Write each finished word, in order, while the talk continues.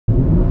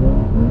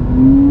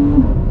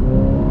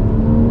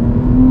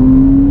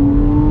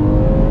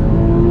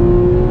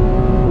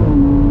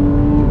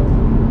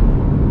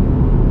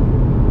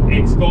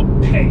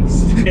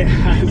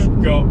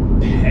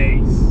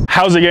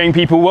How's it going,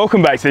 people?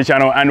 Welcome back to the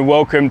channel and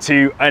welcome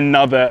to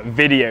another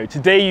video.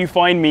 Today you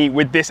find me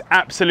with this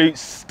absolute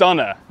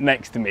stunner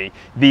next to me,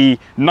 the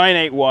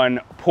 981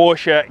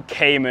 Porsche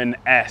Cayman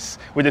S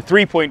with a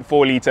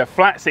 3.4 litre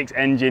flat six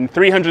engine,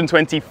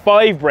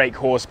 325 brake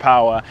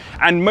horsepower,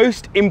 and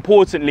most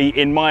importantly,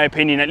 in my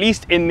opinion, at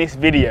least in this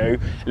video,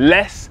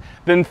 less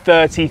than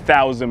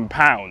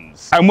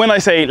 £30,000. And when I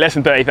say less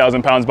than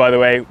 £30,000, by the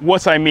way,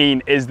 what I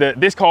mean is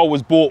that this car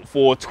was bought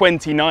for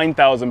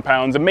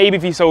 £29,000, and maybe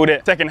if you sold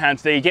it secondhand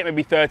today, you get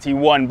maybe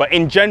 31. But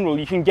in general,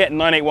 you can get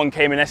 981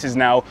 Cayman S's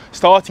now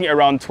starting at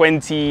around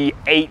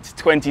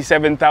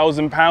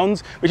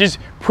 £27,000, which is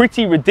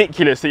pretty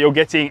ridiculous that you're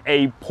getting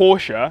a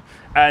Porsche,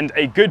 and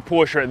a good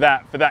Porsche at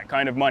that, for that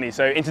kind of money.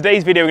 So in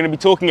today's video, we're going to be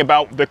talking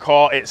about the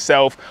car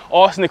itself,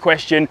 asking the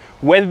question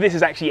whether this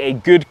is actually a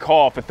good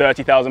car for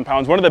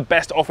 £30,000, one of the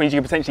best offerings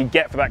you could potentially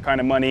get for that kind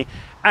of money.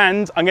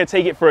 And I'm going to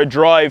take it for a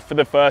drive for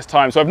the first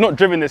time. So I've not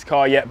driven this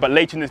car yet, but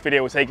later in this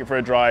video, we'll take it for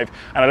a drive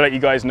and I'll let you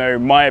guys know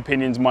my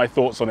opinions, my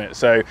thoughts on it.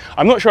 So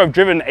I'm not sure I've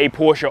driven a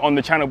Porsche on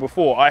the channel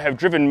before. I have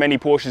driven many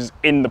Porsches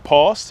in the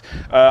past.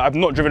 I've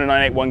not driven a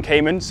 981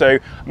 Cayman, so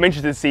I'm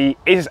interested to see,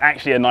 is this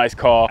actually a nice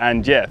car?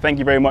 And yeah, thank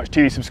you very much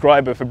to the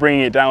subscriber for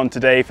bringing it down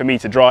today for me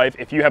to drive.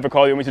 If you have a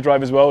car you want me to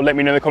drive as well, let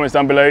me know in the comments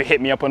down below. Hit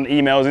me up on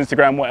emails,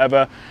 Instagram,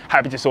 whatever.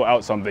 Happy to sort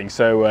out something.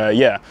 So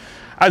yeah.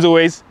 As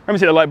always, remember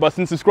to hit the like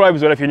button, subscribe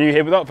as well if you're new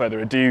here. Without further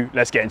ado,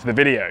 let's get into the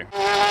video.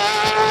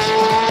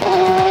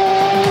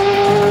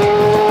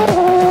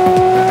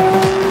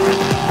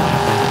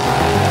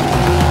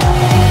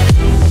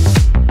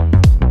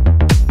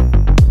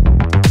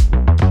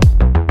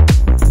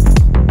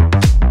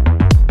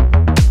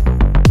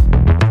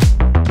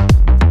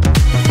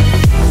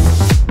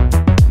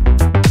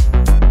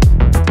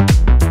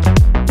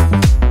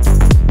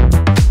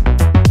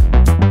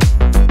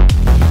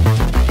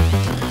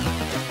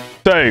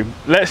 So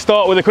let's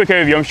start with a quick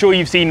overview. I'm sure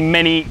you've seen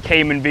many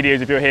Cayman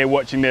videos if you're here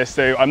watching this,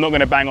 so I'm not going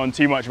to bang on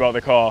too much about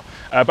the car.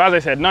 But as I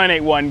said,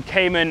 981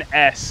 Cayman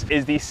S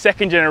is the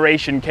second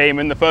generation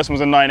Cayman. The first one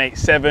was a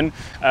 987,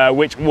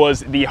 which was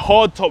the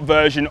hardtop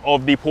version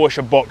of the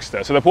Porsche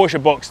Boxster. So the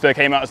Porsche Boxster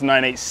came out as a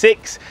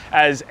 986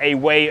 as a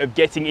way of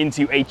getting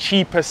into a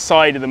cheaper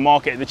side of the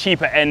market, the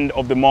cheaper end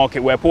of the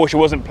market where Porsche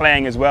wasn't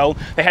playing as well.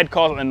 They had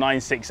cars like the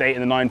 968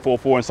 and the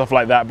 944 and stuff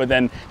like that, but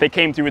then they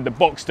came through with the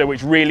Boxster,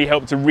 which really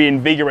helped to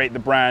reinvigorate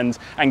the brands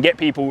and get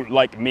people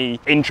like me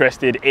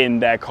interested in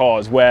their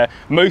cars, where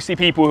mostly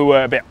people who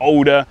were a bit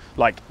older,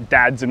 like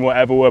dads and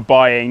whatever, were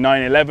buying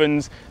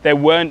 911s. There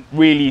weren't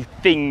really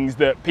things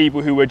that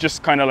people who were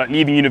just kind of like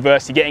leaving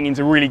university, getting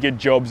into really good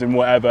jobs and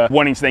whatever,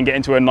 wanting to then get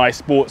into a nice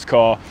sports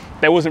car.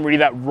 There wasn't really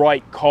that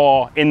right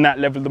car in that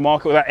level of the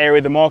market or that area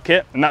of the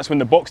market, and that's when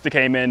the Boxster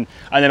came in,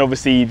 and then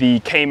obviously the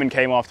Cayman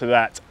came after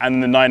that,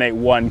 and the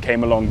 981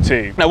 came along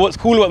too. Now what's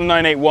cool about the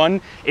 981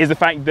 is the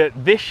fact that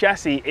this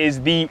chassis is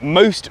the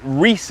most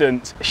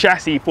recent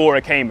chassis for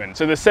a Cayman.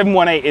 So the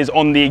 718 is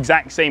on the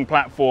exact same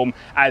platform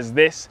as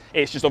this.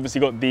 It's just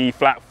obviously got the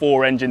flat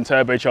 4 engine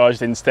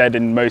turbocharged instead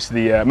in most of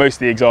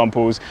the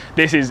examples.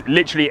 This is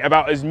literally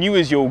about as new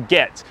as you'll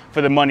get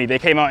for the money. They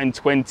came out in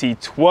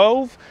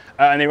 2012.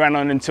 And they ran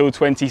on until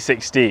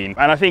 2016.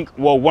 And I think,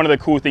 well, one of the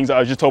cool things that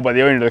I was just told by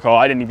the owner of the car,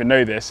 I didn't even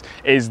know this,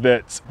 is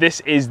that this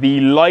is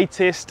the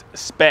lightest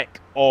spec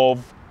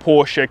of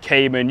Porsche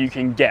Cayman you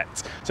can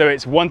get. So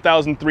it's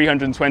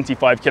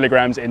 1,325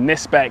 kilograms in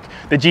this spec.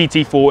 The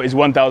GT4 is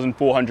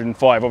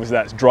 1,405. Obviously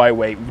that's dry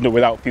weight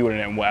without fuel in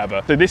it and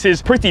whatever. So this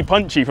is pretty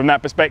punchy from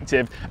that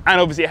perspective. And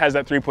obviously it has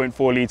that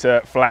 3.4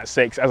 litre flat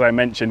six, as I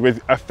mentioned,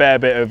 with a fair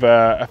bit of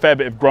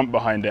grunt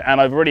behind it. And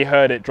I've already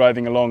heard it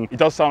driving along. It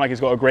does sound like it's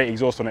got a great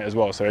exhaust on it as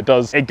well. So it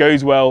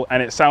goes well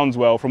and it sounds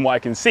well from what I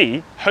can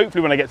see.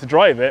 Hopefully when I get to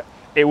drive it,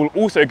 it will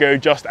also go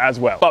just as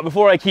well. But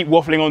before I keep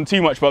waffling on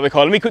too much about the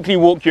car, let me quickly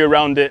walk you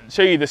around it,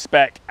 show you the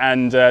spec,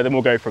 and then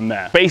we'll go from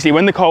there. Basically,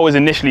 when the car was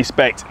initially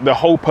spec'd, the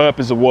whole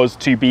purpose was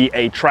to be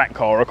a track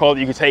car, a car that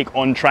you could take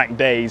on track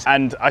days.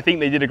 And I think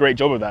they did a great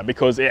job of that,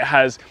 because it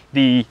has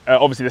the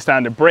obviously the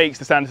standard brakes,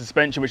 the standard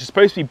suspension, which is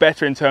supposed to be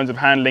better in terms of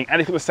handling, and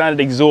it's got the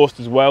standard exhaust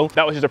as well.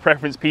 That was just a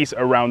preference piece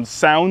around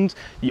sound.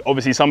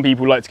 Obviously, some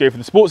people like to go for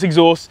the sports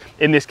exhaust.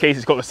 In this case,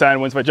 it's got the standard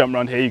ones. If I jump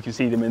around here, you can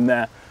see them in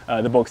there.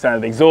 The bog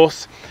standard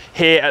exhaust.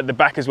 Here at the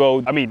back as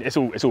well, I mean, it's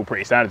all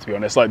pretty standard, to be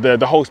honest. Like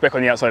the whole spec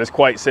on the outside is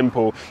quite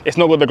simple. It's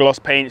not got the gloss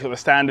paint, it's got the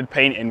standard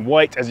paint in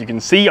white, as you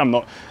can see. I'm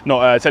not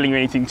telling you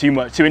anything too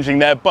interesting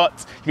there,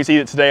 but you can see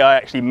that today I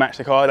actually matched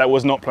the car. That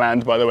was not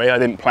planned, by the way. I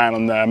didn't plan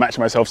on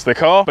matching myself to the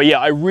car. But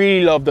yeah, I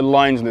really love the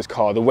lines on this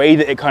car. The way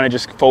that it kind of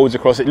just folds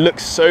across, it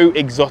looks so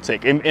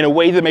exotic in a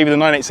way that maybe the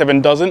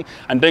 987 doesn't.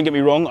 And don't get me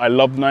wrong, I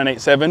love the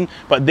 987,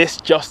 but this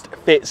just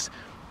fits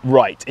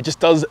right. It just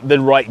does the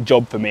right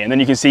job for me. And then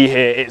you can see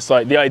here, it's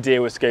like the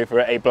idea was to go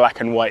for a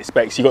black and white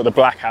spec. So you got the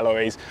black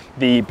alloys,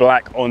 the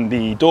black on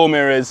the door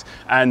mirrors,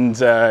 and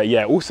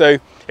yeah, also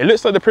it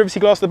looks like the privacy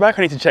glass at the back.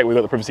 I need to check we've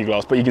got the privacy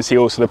glass, but you can see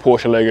also the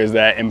Porsche logos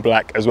there in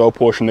black as well,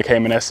 Porsche and the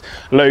Cayman S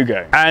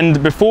logo.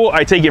 And before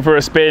I take it for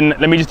a spin,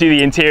 let me just do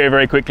the interior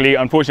very quickly.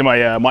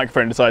 Unfortunately, my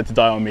microphone decided to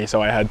die on me,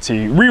 so I had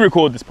to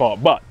re-record this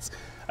part, but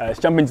let's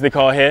jump into the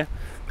car here.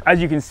 As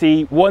you can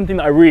see, one thing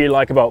that I really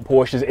like about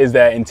Porsches is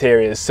their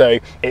interiors. So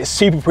it's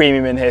super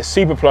premium in here,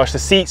 super plush. The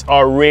seats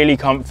are really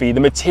comfy. The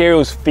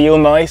materials feel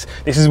nice.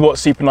 This is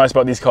what's super nice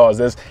about these cars.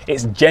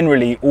 It's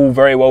generally all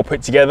very well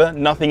put together.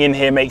 Nothing in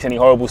here makes any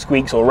horrible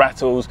squeaks or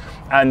rattles.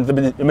 And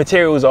the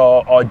materials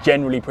are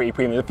generally pretty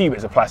premium. There's a few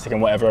bits of plastic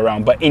and whatever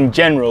around, but in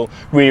general,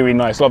 really, really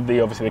nice. Love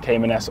obviously the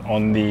Cayman S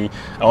on the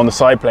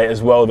side plate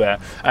as well there.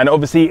 And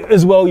obviously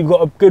as well, you've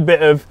got a good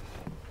bit of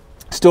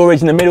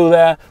storage in the middle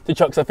there to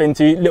chuck stuff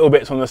into, little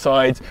bits on the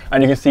sides,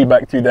 and you can see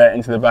back through there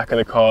into the back of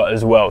the car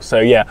as well.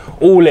 So yeah,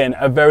 all in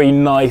a very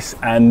nice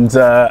and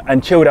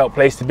chilled out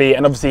place to be.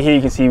 And obviously here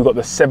you can see we've got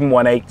the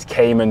 718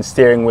 Cayman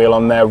steering wheel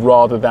on there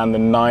rather than the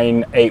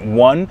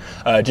 981,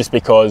 just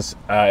because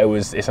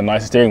it's a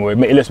nicer steering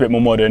wheel. It looks a bit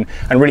more modern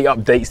and really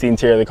updates the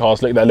interior of the car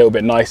to look a little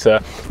bit nicer.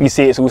 You can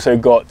see it's also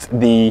got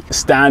the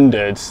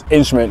standard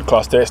instrument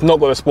cluster. It's not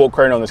got a sport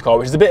chrono on this car,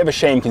 which is a bit of a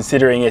shame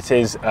considering it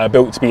is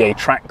built to be a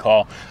track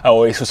car,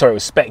 sorry, it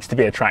was specced to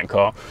be a track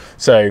car.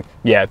 So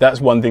yeah, that's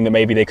one thing that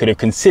maybe they could have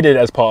considered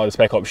as part of the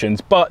spec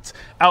options. But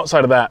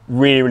outside of that,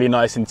 really, really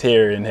nice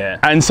interior in here.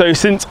 And so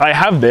since I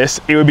have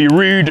this, it would be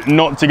rude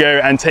not to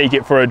go and take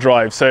it for a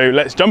drive. So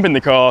let's jump in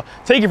the car,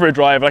 take it for a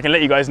drive, and I can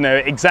let you guys know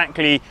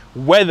exactly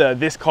whether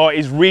this car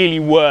is really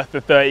worth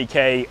the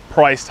 30K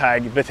price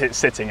tag that it's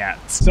sitting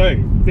at. So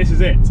this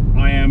is it.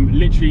 I am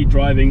literally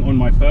driving on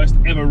my first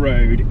ever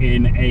road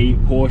in a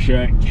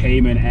Porsche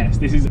Cayman S.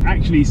 This is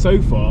actually,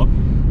 so far,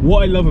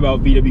 what I love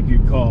about VW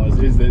Group cars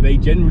is that they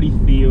generally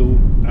feel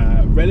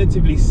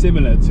relatively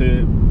similar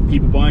to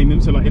people buying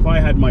them. So like if I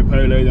had my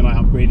Polo, then I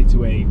upgraded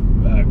to a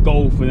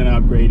Golf, and then I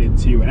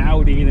upgraded to an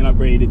Audi, and then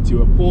upgraded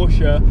to a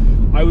Porsche,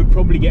 I would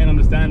probably get an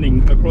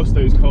understanding across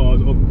those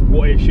cars of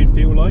what it should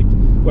feel like.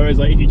 Whereas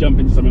like if you jump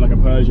into something like a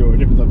Peugeot or a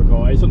different type of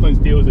car, it sometimes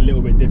feels a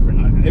little bit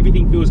different.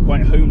 Everything feels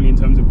quite homely in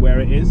terms of where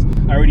it is.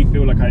 I already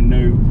feel like I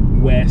know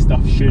where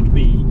stuff should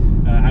be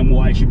and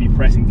what I should be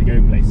pressing to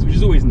go places, which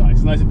is always nice.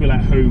 It's nice to feel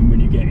at home when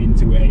you get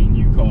into a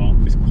new car.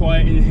 It's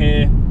quiet in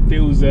here,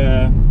 feels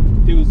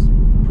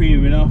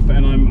premium enough,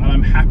 and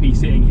I'm happy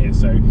sitting here.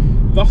 So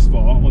thus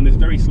far on this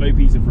very slow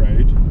piece of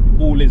road,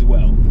 all is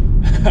well.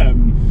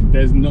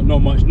 There's not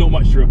much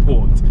to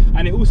report,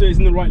 and it also is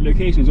in the right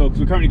location as well,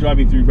 because we're currently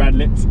driving through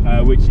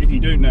Radlett, which if you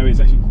don't know is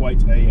actually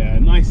quite a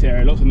nice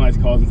area, lots of nice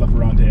cars and stuff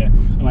around here,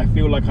 and I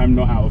feel like I'm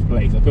not out of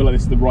place. I feel like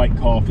this is the right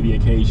car for the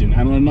occasion,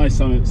 and on a nice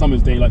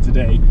summer's day like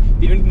today,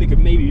 the only thing that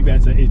could maybe be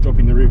better is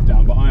dropping the roof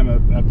down, but I'm a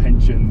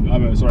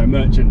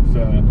merchant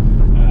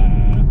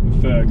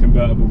for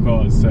convertible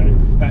cars, so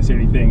that's the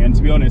only thing. And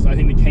to be honest, I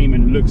think the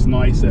Cayman looks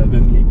nicer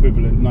than the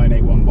equivalent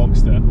 981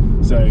 Boxster,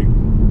 so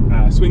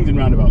swings and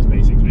roundabouts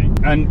basically.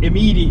 And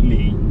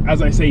immediately,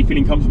 as I say,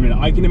 feeling comfortable in it,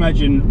 I can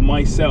imagine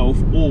myself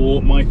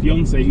or my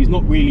fiance, who's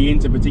not really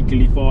into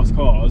particularly fast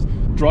cars,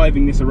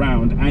 driving this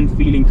around and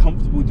feeling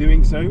comfortable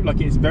doing so.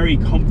 Like, it's very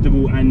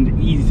comfortable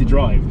and easy to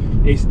drive.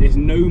 It's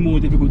no more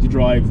difficult to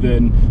drive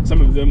than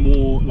some of the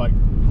more, like,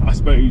 I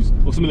suppose,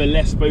 or some of the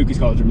less focused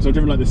cars I've driven. So I've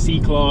driven like the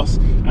C-Class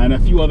and a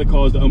few other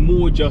cars that are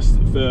more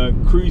just for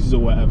cruisers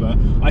or whatever.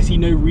 I see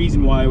no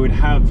reason why I would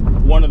have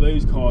one of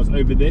those cars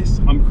over this.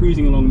 I'm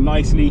cruising along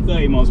nicely,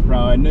 30 miles per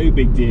hour, no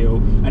big deal,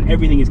 and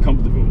everything is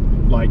comfortable.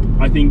 Like,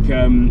 I think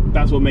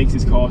that's what makes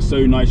this car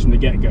so nice from the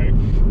get-go.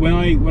 When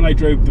I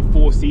drove the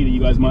 4C that you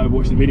guys might have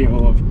watched the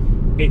video of,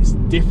 it's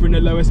different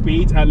at lower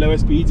speeds. At lower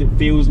speeds, it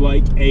feels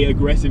like a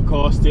aggressive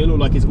car still, or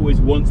like it always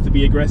wants to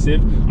be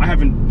aggressive. I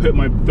haven't put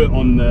my foot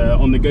on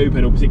the go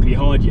pedal particularly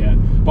hard yet,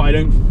 but I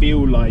don't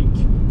feel like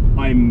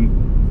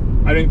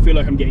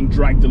I'm getting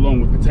dragged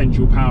along with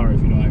potential power,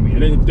 if you know what I mean. I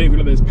don't feel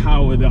like there's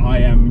power that I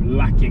am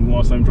lacking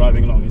whilst I'm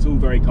driving along. It's all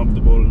very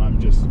comfortable, and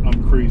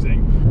I'm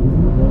cruising.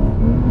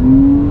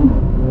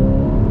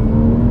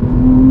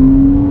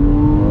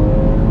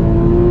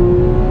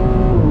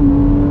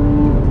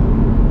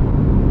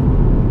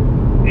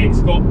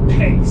 It's got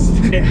pace.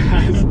 It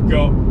has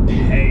got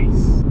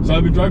pace. So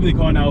I've been driving the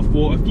car now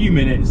for a few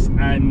minutes,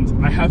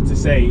 and I have to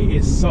say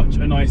it's such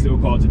a nice little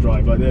car to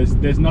drive. Like,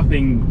 there's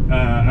nothing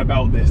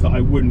about this that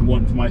I wouldn't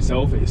want for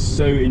myself. It's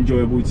so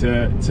enjoyable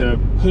to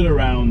pull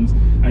around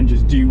and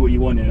just do what you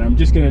want in. I'm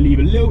just going to leave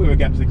a little bit of a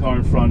gap to the car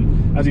in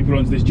front as we pull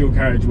onto this dual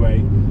carriageway,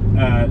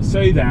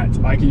 so that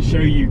I can show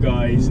you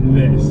guys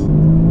this.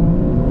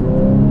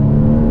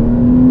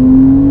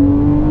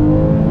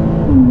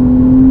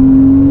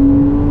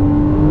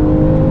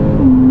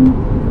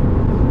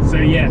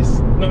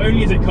 Not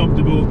only is it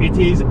comfortable, it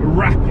is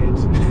rapid.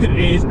 It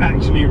is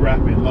actually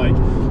rapid. Like,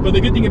 but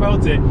the good thing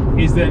about it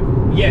is that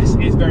yes,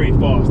 it's very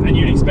fast, and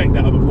you'd expect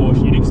that of a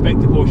Porsche. You'd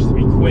expect the Porsche to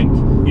be quick.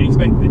 You'd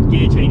expect the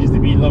gear changes to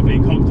be lovely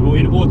and comfortable.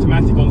 In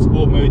automatic on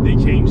sport mode, they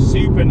change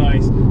super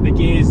nice. The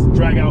gears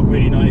drag out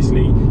really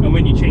nicely, and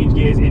when you change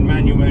gears in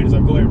manual mode, as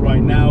I've got it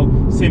right now,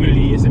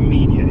 similarly, it's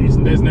immediate.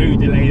 There's no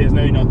delay, there's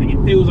no nothing.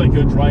 It feels like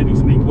you're driving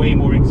something way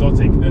more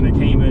exotic than a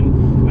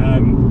Cayman.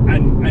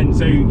 And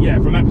so, yeah,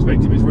 from that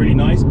perspective, it's really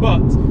nice.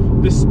 But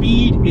the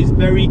speed is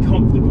very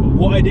comfortable.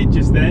 What I did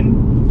just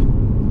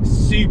then,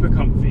 super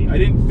comfy. I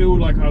didn't feel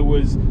like I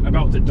was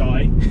about to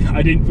die.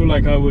 I didn't feel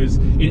like I was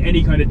in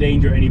any kind of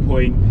danger at any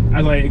point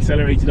as I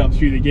accelerated up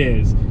through the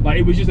gears. Like,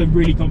 it was just a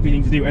really comfy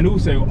thing to do. And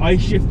also, I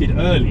shifted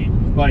early.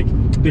 Like,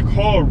 the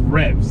car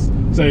revs.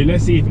 So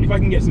let's see if I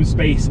can get some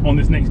space on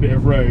this next bit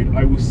of road.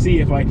 I will see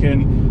if I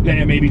can let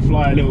it maybe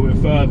fly a little bit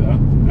further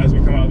as we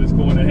come out of this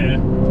corner here.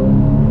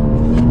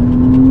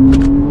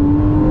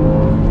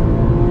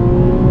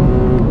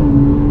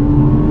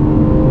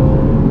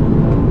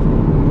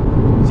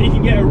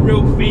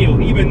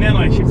 Even then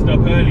I shifted up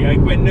early. I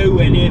went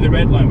nowhere near the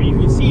red line, but you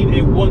can see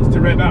it wants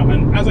to rev out,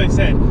 and as I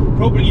said,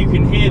 probably you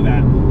can hear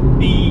that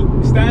the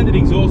standard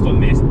exhaust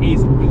on this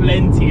is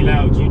plenty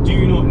loud. You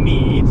do not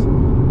need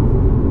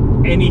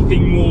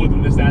anything more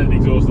than the standard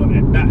exhaust on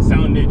it. That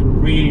sounded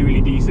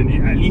really decent,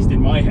 at least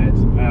in my head.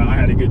 I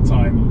had a good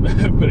time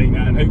pulling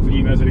that, and hopefully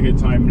you guys had a good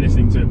time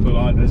listening to it pull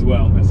out as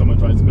well, as someone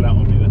tries to pull out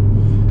on me there.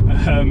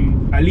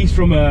 At least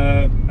from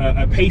a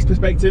pace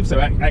perspective, so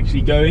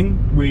actually going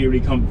really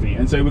comfy.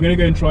 And so we're going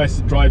to go and try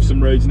to drive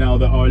some roads now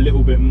that are a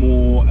little bit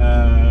more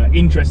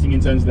interesting in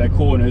terms of their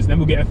corners. Then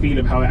we'll get a feel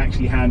of how it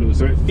actually handles.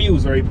 So it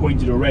feels very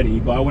pointed already,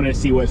 but I want to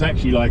see what it's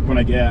actually like when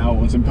I get out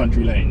on some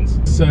country lanes.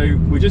 So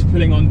we're just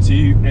pulling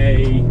onto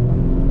a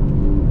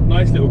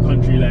nice little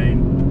country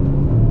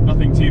lane,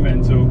 nothing too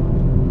mental,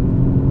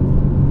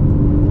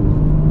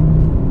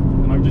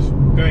 and I'm just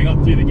going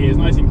up through the gears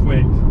nice and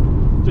quick,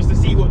 just to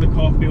see what the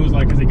car feels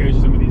like as it goes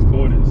through some of these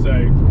corners. So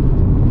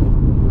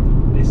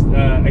it's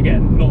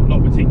again not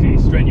particularly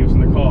strenuous in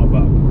the car,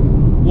 but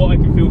what I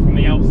can feel from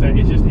the outset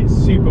is just it's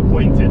super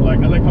pointed. Like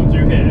as I come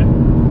through here,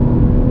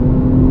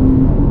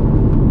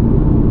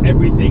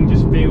 everything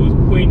just feels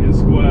point and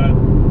squirt.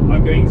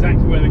 I'm going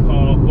exactly where I'm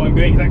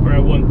going exactly where I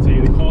want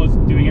to. The car's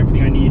doing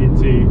everything I need it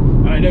to,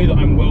 and I know that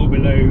I'm well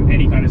below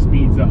any kind of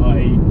speeds that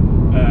I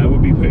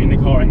would be putting the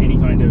car at any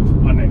kind of,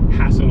 I don't know,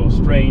 hassle or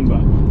strain.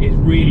 But it's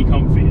really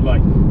comfy.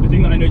 Like, the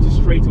thing that I noticed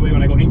straight away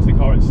when I got into the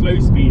car at slow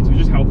speeds was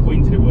just how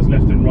pointed it was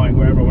left and right.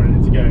 Wherever I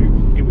wanted it to go,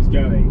 it was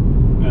going,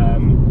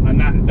 and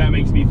that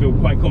makes me feel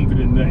quite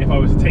confident that if I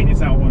was to take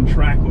this out on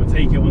track or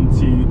take it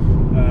onto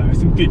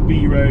some good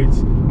B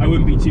roads, I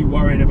wouldn't be too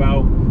worried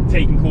about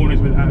taking corners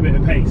at a bit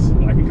of pace.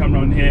 I can come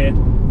around here,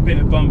 bit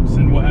of bumps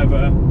and whatever,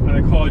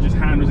 and the car just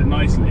handles it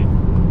nicely.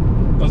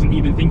 Doesn't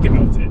even think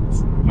about it.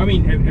 I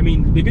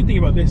mean, the good thing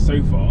about this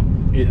so far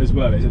as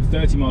well is that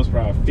 30 miles per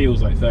hour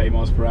feels like 30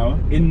 miles per hour.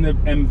 In the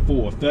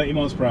M4, 30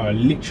 miles per hour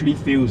literally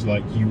feels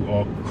like you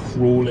are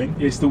crawling.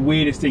 It's the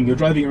weirdest thing. You're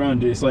driving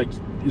around, it's like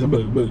you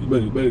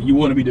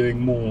want to be doing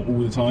more all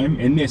the time.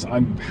 In this,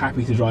 I'm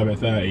happy to drive at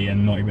 30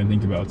 and not even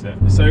think about it.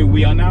 So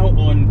we are now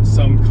on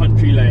some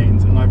country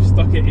lanes, and I've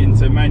stuck it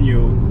into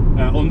manual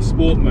on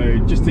sport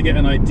mode just to get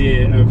an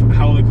idea of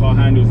how the car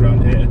handles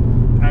around here.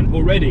 And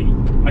already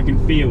I can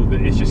feel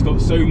that it's just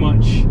got so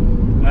much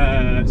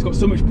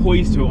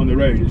poise to it on the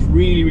road. It's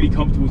really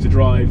comfortable to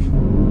drive.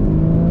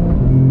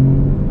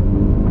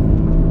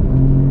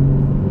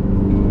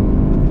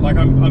 Like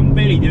I'm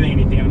barely doing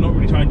anything. I'm not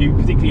really trying to do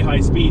particularly high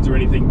speeds or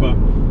anything, but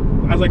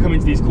as I come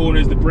into these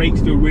corners, the brakes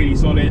feel really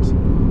solid.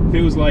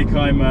 Feels like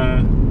I'm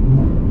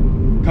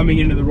coming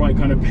in at the right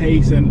kind of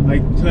pace, and I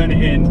turn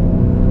it in,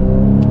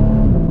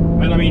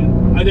 and I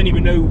mean, I don't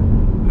even know,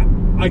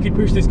 I could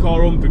push this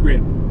car on for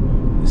grip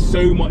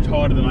so much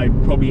harder than I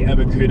probably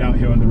ever could out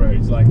here on the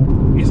roads. Like,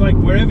 it's like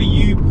wherever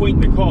you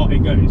point the car,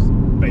 it goes,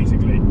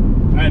 basically.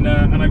 And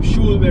I'm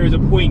sure that there is a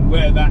point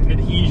where that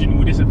adhesion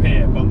will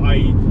disappear, but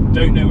I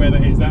don't know where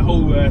that is. That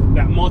whole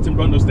that Martin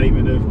Brundle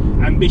statement of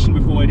ambition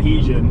before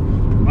adhesion,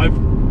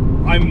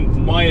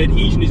 my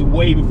adhesion is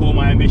way before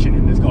my ambition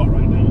in this car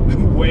right now.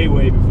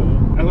 way before.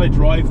 As I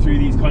drive through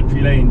these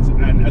country lanes,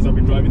 and as I've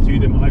been driving through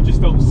them, I've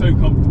just felt so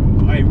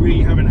comfortable. I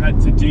really haven't had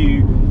to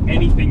do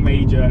anything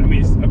major. I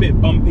mean, it's a bit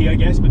bumpy, I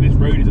guess, but this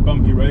road is a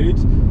bumpy road.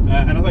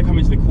 And as I come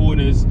into the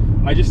corners,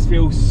 I just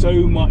feel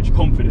so much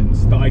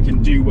confidence that I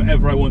can do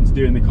whatever I want to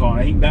do in the car.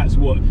 I think that's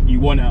what you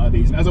want out of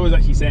these. And as I was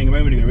actually saying a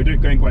moment ago, we're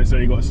going quite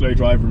slowly, got a slow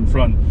driver in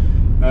front.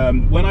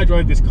 When I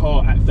drive this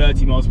car at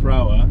 30 miles per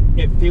hour,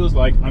 it feels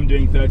like I'm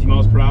doing 30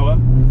 miles per hour.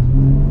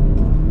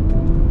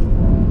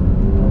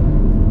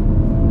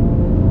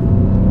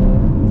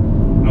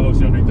 I'm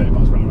obviously not doing 30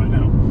 miles per hour right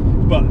now,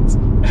 but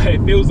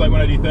it feels like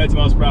when I do 30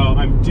 miles per hour,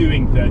 I'm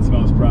doing 30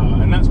 miles per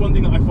hour. And that's one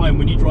thing that I find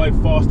when you drive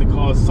faster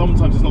cars,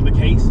 sometimes it's not the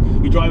case.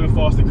 You drive a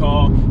faster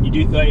car, you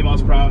do 30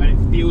 miles per hour, and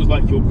it feels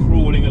like you're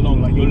crawling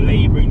along, like you're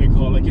labouring the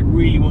car, like it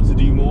really wants to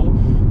do more.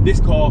 this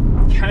car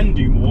can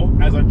do more,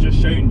 as I've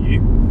just shown you,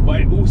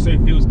 but it also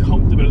feels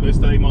comfortable at those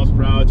 30 miles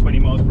per hour, 20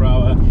 miles per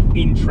hour,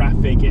 in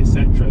traffic,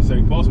 etc. So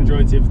the vast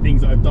majority of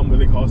things that I've done with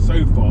the car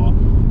so far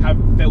have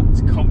felt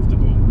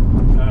comfortable.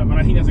 And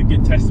I think that's a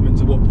good testament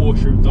to what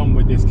Porsche have done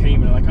with this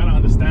Cayman, and I kind of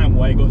understand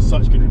why it got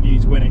such good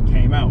reviews when it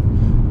came out.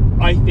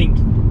 I think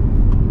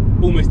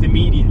almost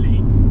immediately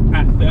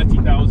at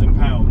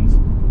 £30,000,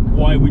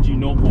 why would you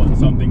not want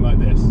something like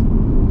this?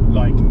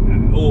 Like,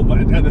 or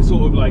at the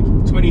sort of like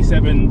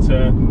 27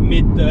 to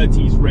mid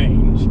 30s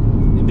range,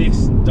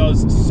 this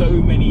does so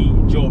many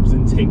jobs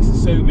and ticks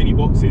so many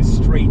boxes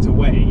straight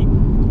away.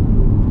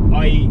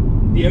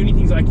 The only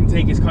things I can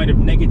take as kind of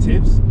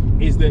negatives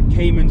is that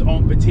Caymans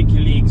aren't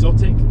particularly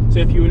exotic. So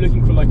if you were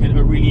looking for like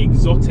a really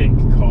exotic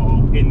car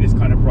in this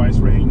kind of price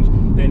range,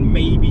 then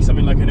maybe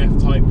something like an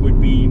F-Type would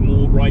be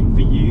more right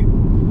for you.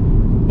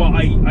 But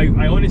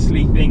I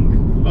honestly think,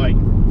 like,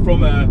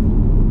 from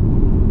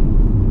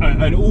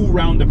an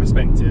all-rounder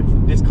perspective,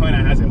 this kind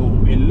of has it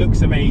all. It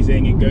looks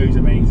amazing, it goes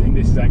amazing.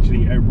 This is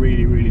actually a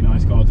really, really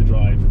nice car to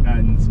drive.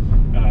 And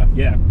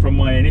yeah, from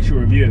my initial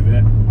review of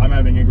it, I'm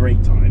having a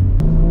great time.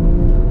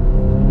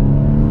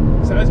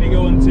 So as we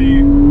go on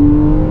to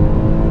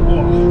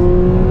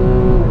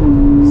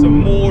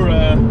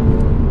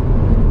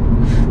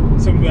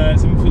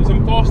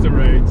some faster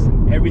roads,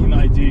 everything that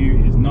I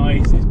do is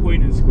nice, it's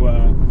point and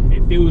square.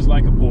 It feels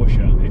like a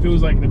Porsche. It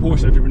feels like the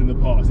Porsche I've driven in the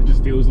past. It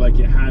just feels like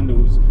it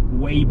handles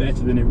way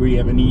better than it really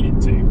ever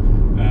needed to.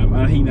 And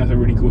I think that's a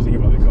really cool thing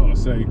about the car.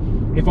 So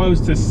if I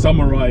was to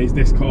summarize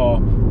this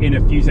car in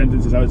a few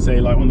sentences, I would say,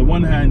 like, on the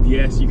one hand,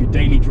 yes, you could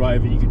daily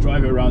drive it, you could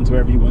drive it around to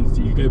wherever you wanted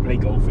to, you could go play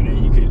golf in it,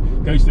 you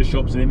could go to the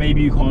shops in it.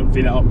 Maybe you can't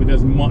fill it up with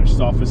as much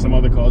stuff as some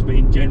other cars, but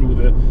in general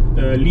the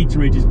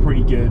literage is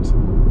pretty good.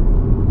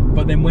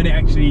 But then when it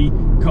actually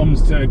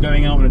comes to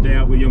going out on a day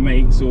out with your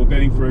mates, or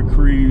going for a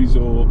cruise,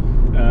 or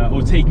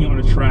taking it on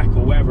a track,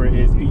 or whatever it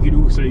is, you could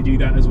also do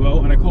that as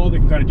well. And a car that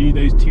can kind of do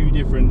those two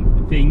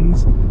different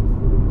things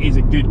is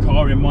a good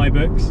car in my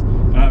books.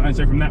 And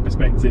so from that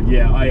perspective,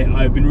 yeah,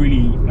 I've been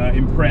really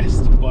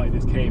impressed by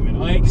this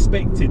Cayman. I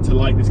expected to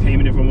like this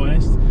Cayman, if I'm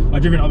honest.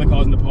 I've driven other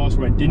cars in the past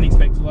where I didn't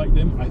expect to like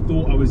them. I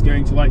thought I was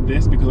going to like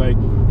this because I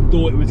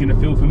thought it was going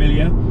to feel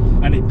familiar,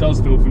 and it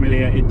does feel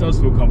familiar, it does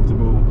feel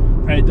comfortable,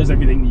 and it does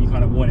everything that you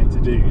kind of want it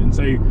to do. And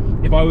so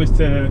if I was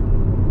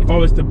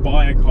to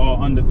buy a car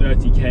under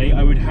 30k,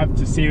 I would have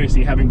to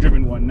seriously, having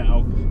driven one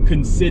now,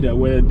 consider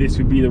whether this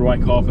would be the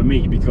right car for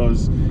me.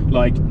 Because,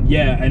 like,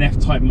 yeah, an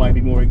F-Type might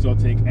be more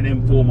exotic, an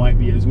M4 might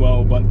be as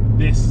well, but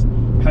this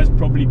has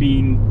probably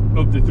been,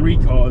 of the three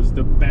cars,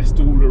 the best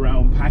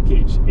all-around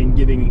package in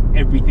giving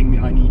everything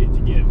that I need it to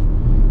give.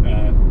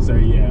 So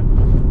yeah,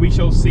 we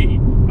shall see.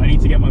 I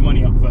need to get my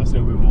money up first a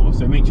little bit more,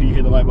 so make sure you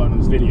hit the like button on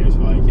this video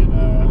so I can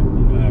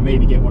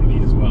maybe get one of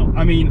these as well.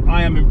 I mean,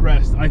 I am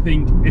impressed. I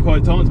think if I were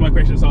to answer my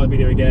question at the start of the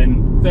video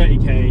again,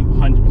 30k,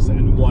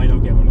 100%, why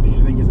not get one of these?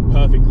 I think it's a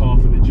perfect car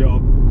for the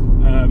job.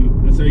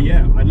 And so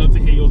yeah, I'd love to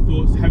hear your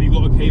thoughts. Have you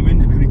got a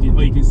Cayman?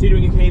 Are you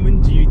considering a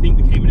Cayman? Do you think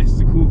the Cayman S is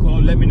a cool car?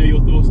 Let me know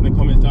your thoughts in the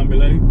comments down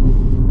below.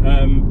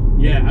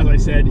 Yeah, as I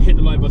said, hit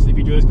the like button if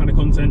you enjoy this kind of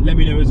content. Let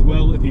me know as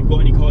well if you've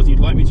got any cars you'd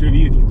like me to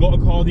review. If you've got a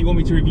car that you want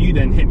me to review,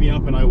 then hit me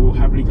up and I will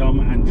happily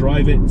come and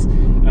drive it.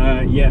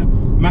 Yeah,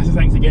 massive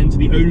thanks again to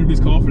the owner of this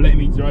car for letting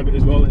me drive it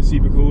as well. That's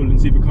super cool and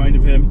super kind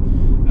of him.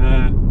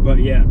 But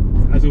yeah,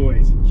 as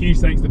always, huge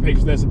thanks to the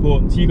patrons for their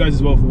support, to you guys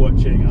as well for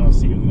watching, and I'll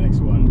see you in the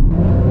next one.